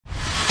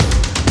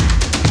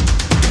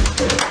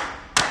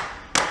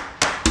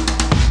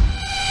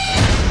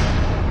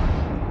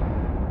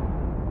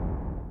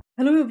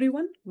Hello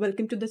everyone,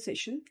 welcome to the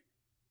session.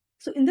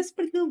 So in this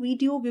particular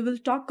video, we will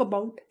talk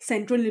about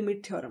Central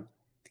Limit Theorem.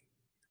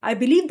 I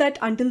believe that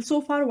until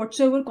so far,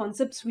 whatsoever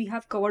concepts we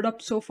have covered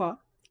up so far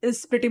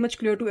is pretty much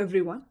clear to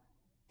everyone,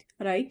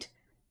 right?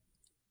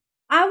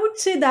 I would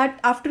say that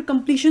after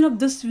completion of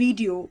this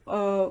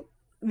video,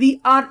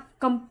 we are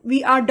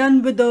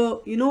done with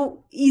the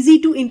easy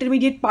to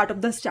intermediate part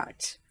of the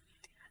stats.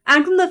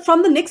 And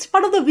from the next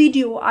part of the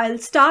video, I'll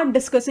start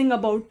discussing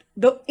about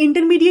the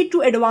intermediate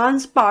to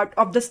advanced part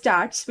of the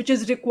stats, which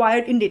is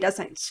required in data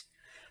science,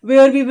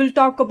 where we will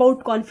talk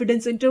about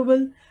confidence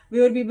interval,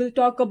 where we will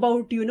talk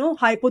about,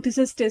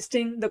 hypothesis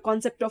testing, the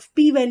concept of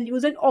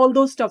p-values, and all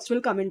those stuffs will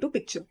come into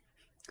picture.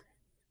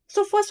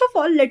 So first of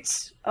all,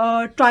 let's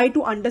try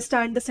to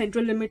understand the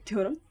central limit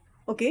theorem.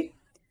 Okay.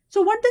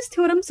 So what this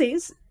theorem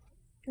says,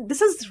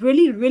 this is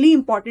really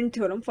important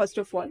theorem, first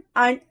of all.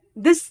 And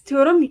this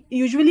theorem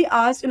usually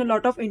asked in a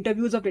lot of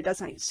interviews of data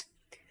science.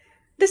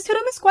 This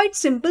theorem is quite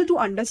simple to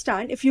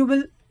understand if you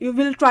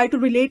will try to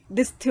relate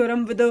this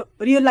theorem with the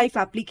real life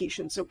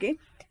applications. Okay.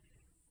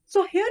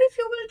 So here, if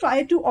you will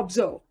try to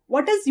observe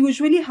what is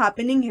usually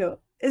happening here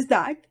is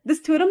that this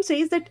theorem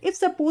says that if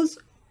suppose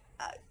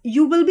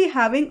you will be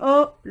having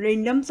a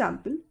random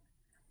sample,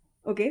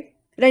 okay,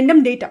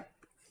 random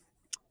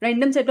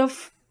set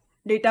of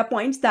data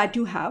points that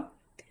you have,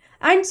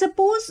 and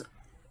suppose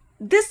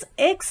this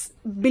X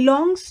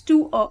belongs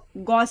to a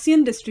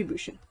Gaussian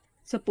distribution.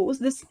 Suppose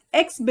this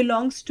X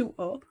belongs to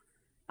a,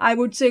 I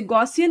would say,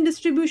 Gaussian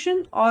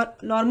distribution or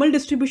normal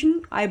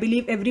distribution. I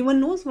believe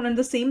everyone knows one and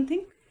the same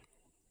thing.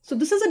 So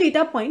this is a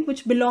data point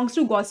which belongs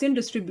to Gaussian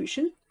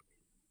distribution,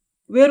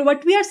 where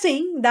what we are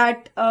saying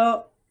that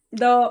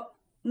the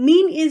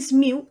mean is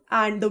mu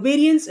and the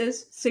variance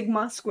is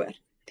sigma square,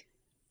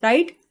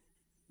 right?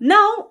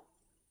 Now,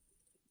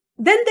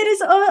 then there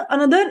is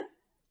another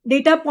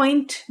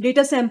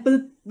data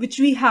sample which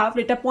we have,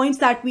 data points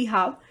that we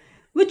have,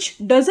 which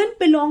doesn't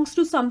belongs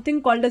to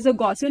something called as a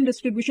Gaussian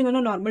distribution or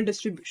a normal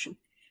distribution.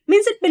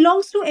 Means it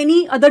belongs to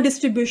any other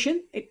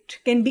distribution. It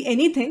can be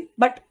anything,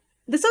 but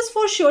this is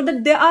for sure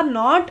that they are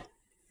not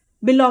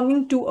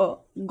belonging to a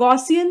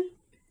Gaussian,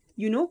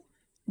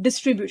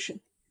 distribution.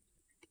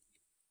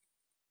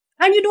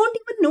 And you don't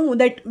even know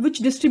that which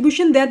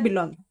distribution they are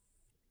belonging.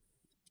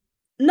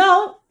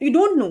 Now, you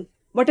don't know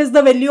what is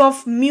the value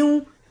of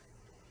mu.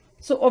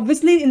 So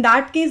obviously in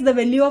that case, the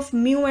value of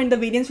mu and the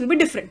variance will be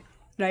different,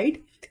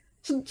 right?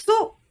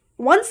 So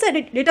one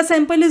set data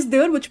sample is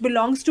there which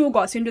belongs to a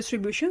Gaussian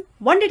distribution.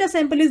 One data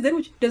sample is there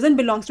which doesn't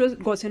belong to a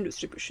Gaussian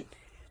distribution.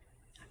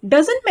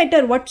 Doesn't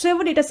matter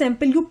whatsoever data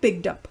sample you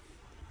picked up.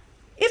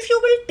 If you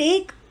will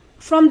take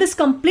from this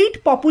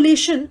complete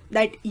population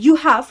that you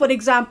have, for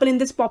example, in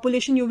this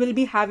population, you will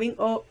be having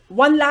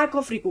 1 lakh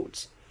of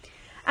records.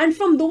 And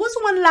from those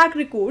 1 lakh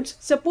records,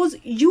 suppose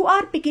you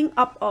are picking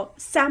up a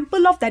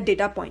sample of that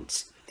data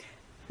points.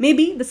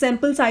 Maybe the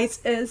sample size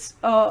is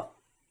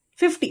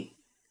 50,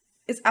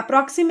 is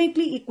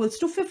approximately equals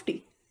to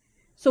 50.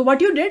 So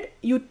what you did,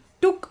 you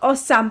took a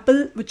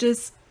sample which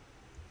is,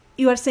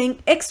 you are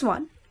saying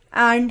x1,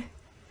 and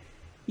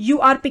you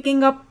are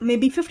picking up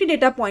maybe 50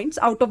 data points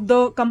out of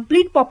the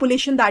complete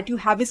population that you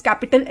have is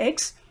capital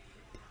X.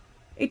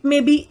 It may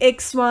be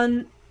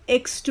x1,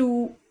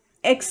 x2,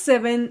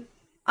 x7,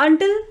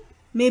 until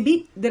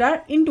maybe there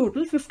are in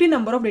total 50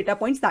 number of data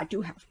points that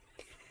you have.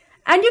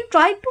 And you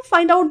try to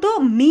find out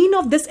the mean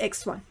of this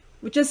x1,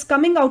 which is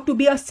coming out to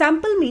be a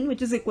sample mean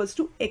which is equals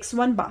to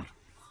x1 bar.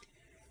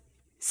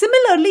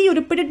 Similarly, you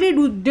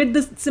repeatedly did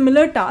this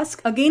similar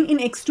task. Again in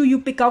x2 you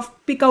pick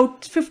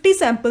out 50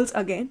 samples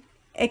again,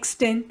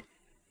 x10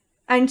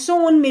 and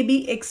so on,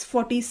 maybe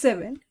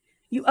x47.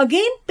 You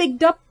again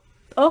picked up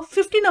a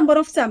 50 number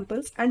of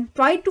samples and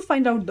tried to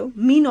find out the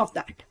mean of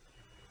that.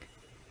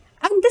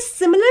 And this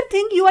similar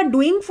thing you are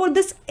doing for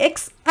this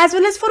X as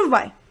well as for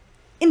Y.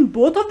 In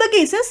both of the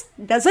cases,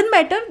 doesn't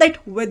matter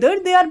that whether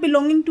they are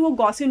belonging to a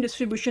Gaussian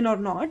distribution or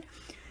not.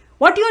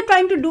 What you are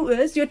trying to do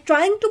is you're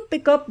trying to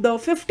pick up the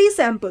 50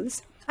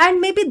 samples,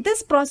 and maybe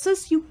this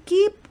process you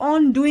keep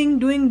on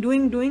doing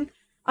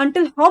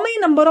until how many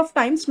number of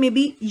times?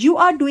 Maybe you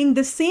are doing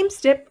the same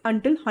step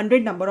until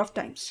 100 number of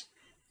times.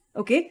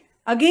 Okay.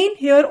 Again,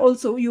 here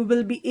also you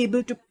will be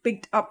able to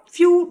pick up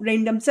few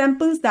random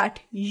samples that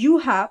you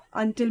have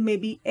until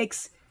maybe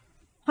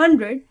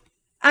x100.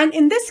 And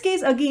in this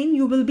case, again,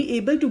 you will be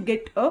able to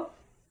get a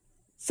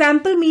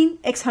sample mean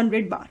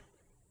x100 bar.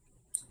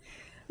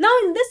 Now,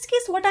 in this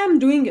case, what I am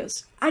doing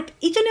is at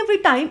each and every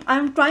time I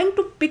am trying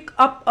to pick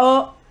up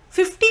a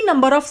 50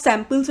 number of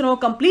samples in our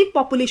complete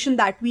population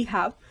that we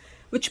have,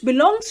 which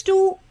belongs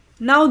to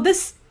now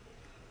this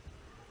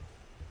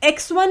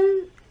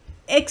x1,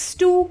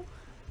 x2,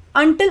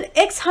 until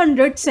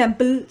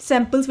x100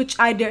 samples which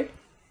I did.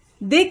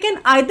 They can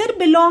either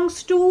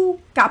belongs to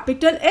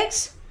capital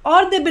X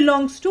or they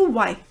belongs to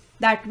Y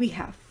that we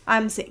have. I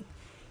am saying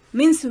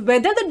means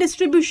whether the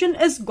distribution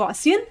is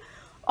Gaussian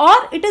or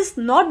it is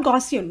not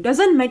Gaussian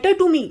doesn't matter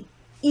to me.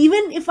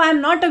 Even if I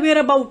am not aware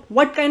about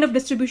what kind of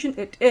distribution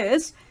it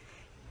is,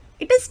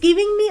 it is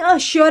giving me a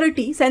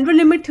surety. Central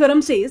limit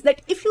theorem says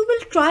that if you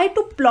will try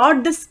to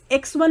plot this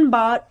x1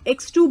 bar,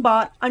 x2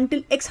 bar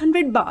until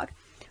x100 bar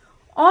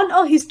on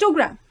a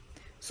histogram,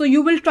 so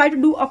you will try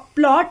to do a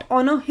plot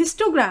on a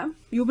histogram,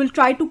 you will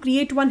try to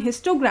create one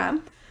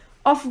histogram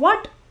of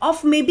what?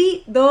 Of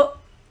maybe the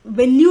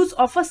values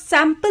of a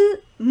sample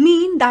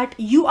mean that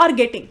you are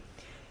getting.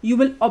 You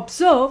will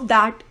observe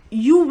that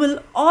you will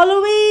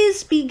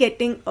always be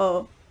getting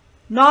a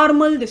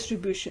normal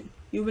distribution.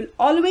 You will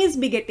always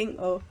be getting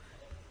a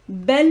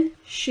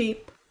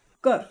bell-shaped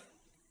curve.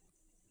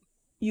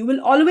 You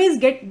will always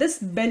get this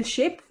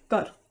bell-shaped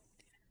curve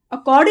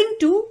according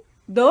to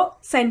the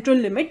central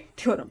limit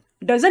theorem.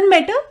 Doesn't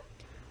matter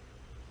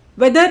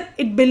whether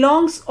it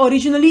belongs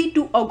originally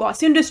to a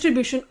Gaussian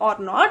distribution or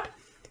not.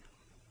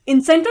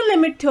 In central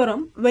limit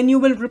theorem, when you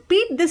will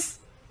repeat this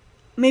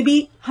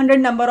maybe 100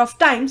 number of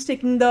times,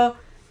 taking the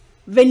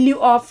value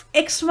of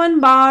x1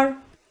 bar,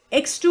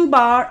 x2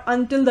 bar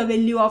until the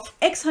value of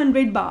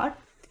x100 bar,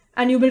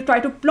 and you will try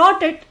to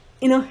plot it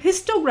in a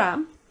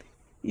histogram,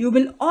 you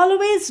will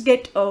always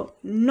get a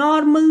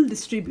normal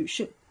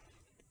distribution.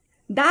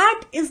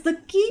 That is the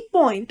key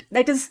point.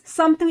 That is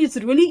something which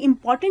is really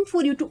important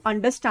for you to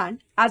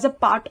understand as a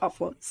part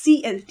of a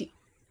CLT,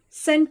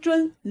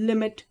 Central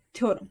Limit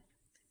Theorem.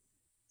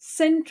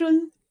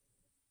 Central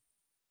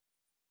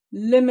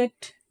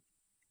Limit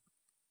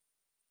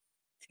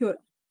Theorem.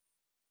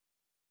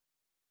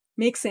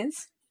 Makes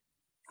sense?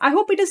 I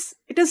hope it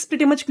is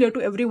pretty much clear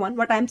to everyone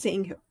what I am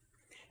saying here.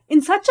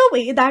 In such a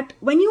way that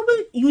when you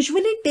will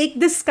usually take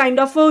this kind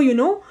of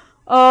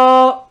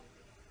a,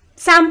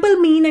 sample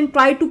mean and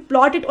try to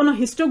plot it on a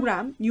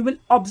histogram, you will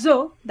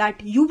observe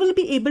that you will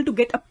be able to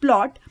get a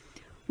plot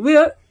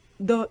where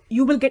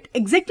you will get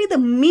exactly the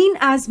mean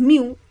as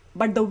mu,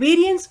 but the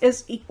variance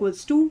is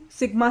equals to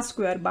sigma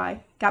square by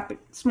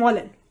small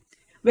n,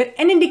 where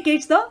n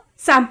indicates the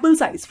sample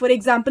size. For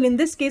example, in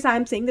this case, I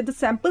am saying that the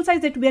sample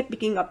size that we are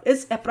picking up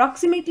is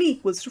approximately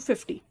equals to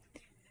 50.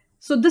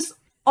 So this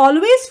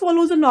always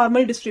follows a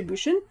normal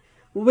distribution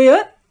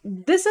where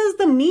this is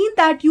the mean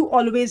that you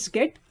always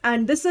get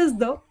and this is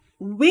the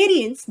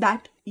variance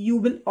that you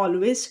will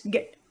always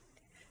get.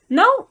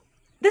 Now,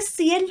 the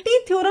CLT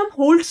theorem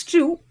holds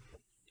true.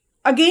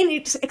 Again,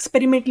 it's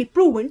experimentally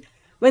proven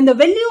when the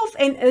value of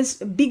n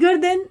is greater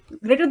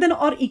than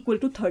or equal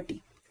to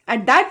 30.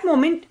 At that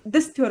moment,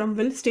 this theorem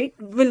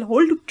will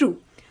hold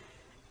true.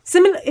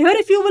 Similar here,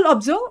 if you will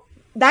observe,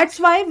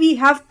 that's why we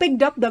have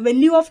picked up the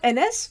value of n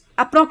as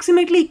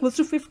approximately equals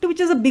to 50,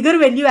 which is a bigger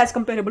value as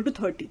comparable to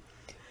 30.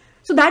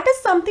 So that is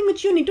something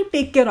which you need to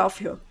take care of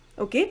here.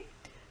 Okay.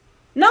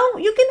 Now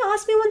you can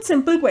ask me one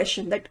simple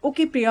question that,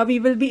 okay, Priya, we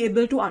will be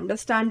able to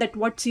understand that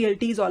what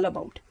CLT is all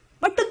about.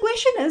 But the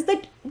question is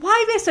that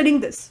why we are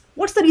studying this?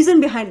 What's the reason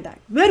behind that?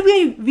 Where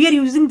we are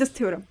using this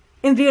theorem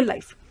in real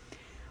life?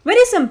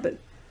 Very simple.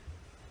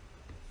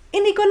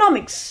 In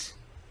economics,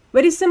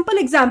 very simple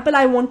example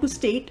I want to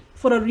state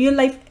for a real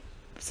life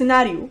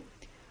scenario.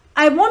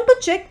 I want to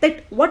check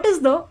that what is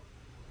the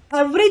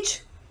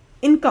average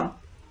income?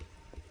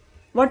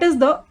 What is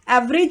the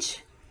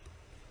average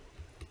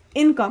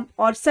income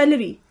or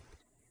salary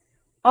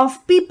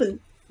of people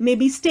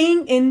maybe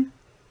staying in,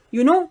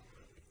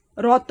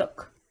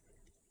 Rohtak,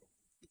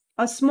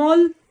 a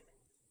small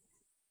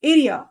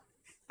area,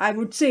 I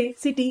would say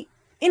city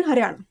in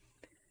Haryana.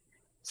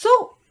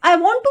 So I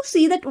want to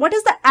see that what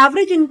is the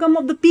average income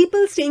of the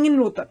people staying in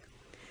Rohtak.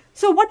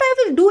 So what I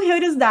will do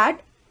here is that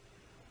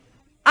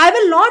I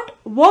will not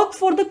work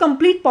for the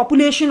complete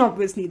population,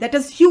 obviously, that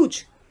is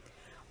huge.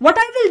 What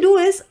I will do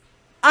is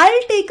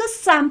I'll take a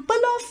sample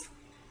of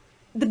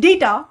the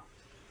data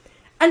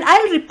and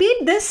I'll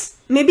repeat this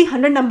maybe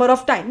 100 number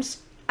of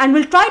times and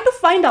will try to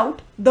find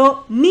out the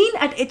mean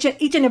at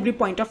each and every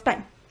point of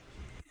time.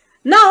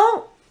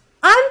 Now,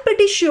 I'm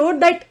pretty sure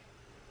that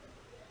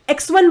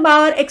x1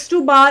 bar,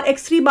 x2 bar,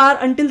 x3 bar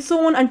until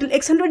so on until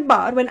x100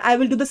 bar, when I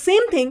will do the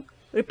same thing,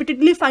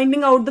 repeatedly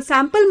finding out the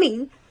sample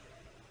mean,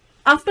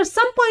 after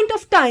some point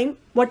of time,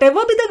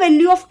 whatever be the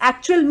value of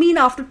actual mean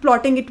after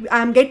plotting it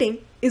I am getting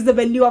is the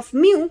value of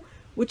mu,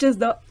 which is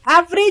the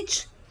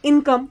average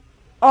income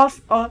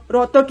of a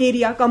Rohtak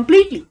area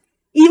completely.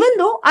 Even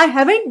though I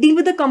haven't deal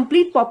with the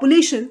complete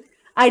population,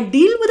 I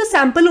deal with a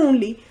sample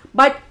only,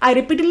 but I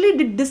repeatedly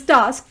did this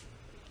task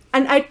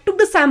and I took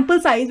the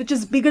sample size which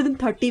is bigger than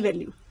 30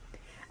 value.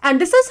 And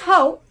this is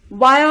how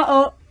via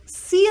a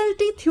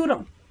CLT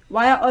theorem,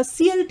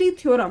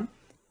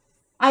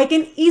 I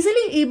can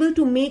easily able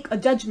to make a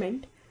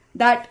judgment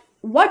that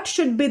what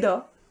should be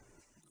the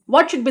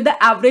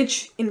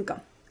average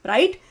income,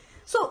 right?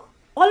 So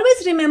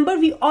always remember,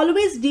 we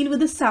always deal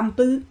with the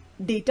sample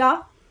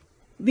data.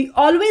 We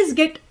always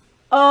get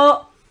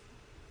a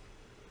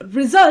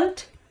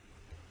result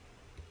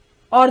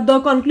or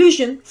the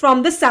conclusion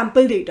from the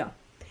sample data.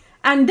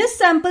 And this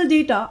sample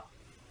data,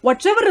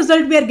 whatever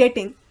result we are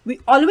getting,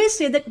 we always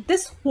say that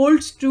this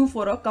holds true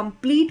for a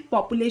complete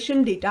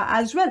population data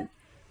as well.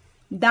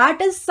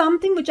 That is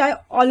something which I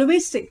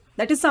always say,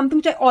 That is something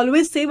which I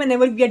always say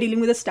whenever we are dealing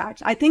with the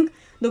stats. I think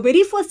the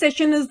very first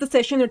session is the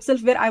session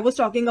itself where I was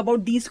talking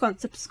about these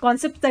concepts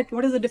that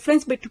what is the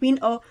difference between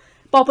a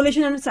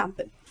population and a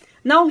sample.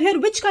 Now here,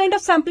 which kind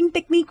of sampling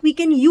technique we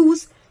can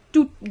use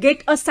to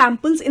get a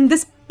samples in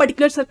this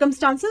particular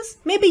circumstances?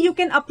 Maybe you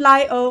can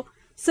apply a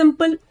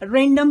simple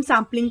random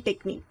sampling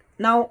technique.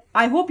 Now,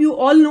 I hope you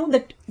all know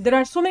that there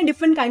are so many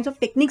different kinds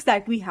of techniques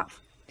that we have,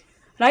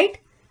 right?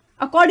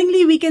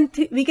 Accordingly, we can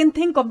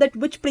think of that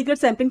which particular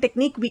sampling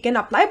technique we can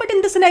apply. But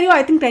in this scenario,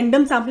 I think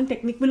random sampling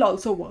technique will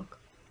also work.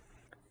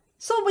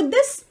 So with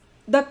this,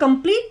 the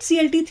complete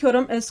CLT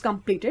theorem is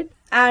completed.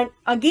 And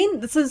again,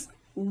 this is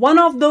one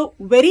of the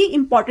very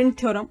important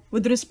theorem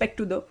with respect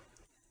to the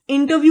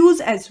interviews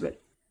as well.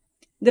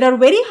 There are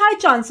very high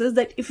chances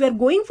that if you are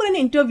going for an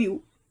interview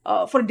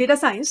for data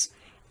science,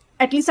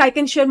 at least I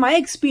can share my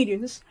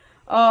experience.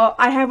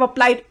 I have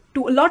applied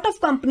to a lot of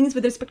companies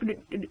with respect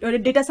to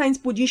data science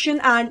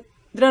position, and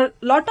there are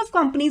a lot of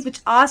companies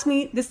which ask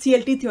me this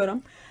CLT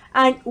theorem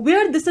and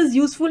where this is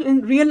useful in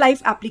real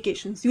life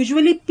applications.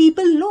 Usually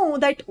people know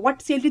that what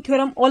CLT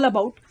theorem all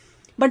about,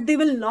 but they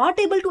will not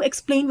able to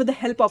explain with the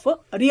help of a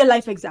real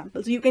life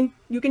example. So you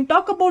can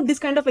talk about this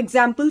kind of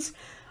examples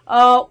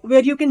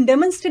where you can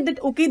demonstrate that,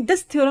 okay,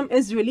 this theorem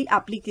is really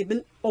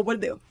applicable over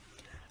there,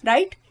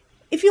 right?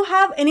 If you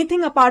have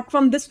anything apart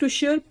from this to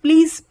share,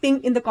 please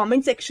ping in the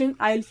comment section.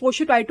 I'll for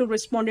sure try to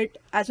respond it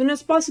as soon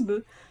as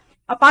possible.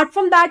 Apart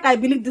from that, I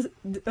believe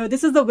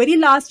this is the very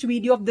last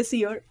video of this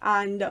year,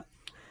 and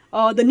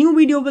the new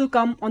video will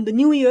come on the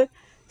new year.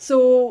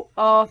 So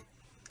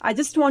I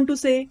just want to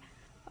say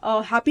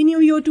Happy New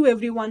Year to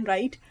everyone,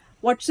 right?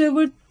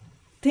 Whatsoever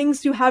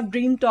things you have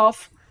dreamed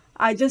of,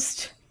 I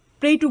just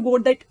pray to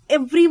God that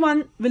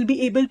everyone will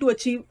be able to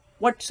achieve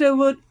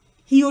whatsoever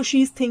he or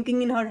she is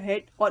thinking in her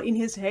head or in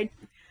his head,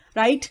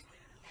 right?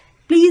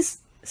 Please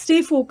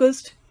stay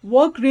focused,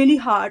 work really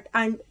hard,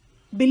 and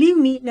believe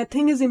me,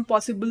 nothing is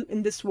impossible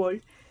in this world.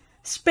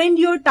 Spend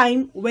your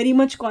time very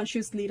much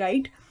consciously,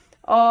 right?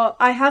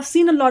 I have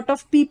seen a lot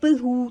of people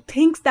who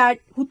think that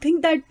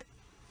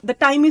the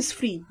time is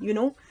free, you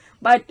know,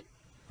 but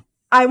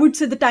I would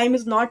say the time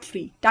is not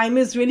free. Time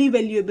is really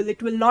valuable.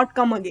 It will not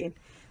come again.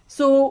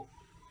 So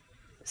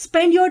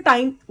spend your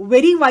time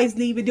very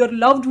wisely with your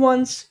loved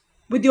ones,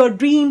 with your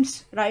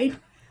dreams, right?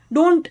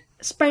 Don't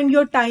spend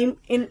your time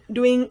in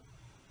doing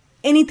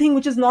anything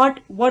which is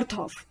not worth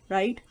of,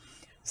 right?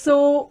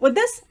 So with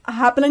this,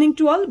 happy learning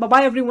to all. Bye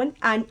bye everyone,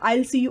 and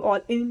I'll see you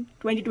all in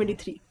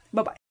 2023.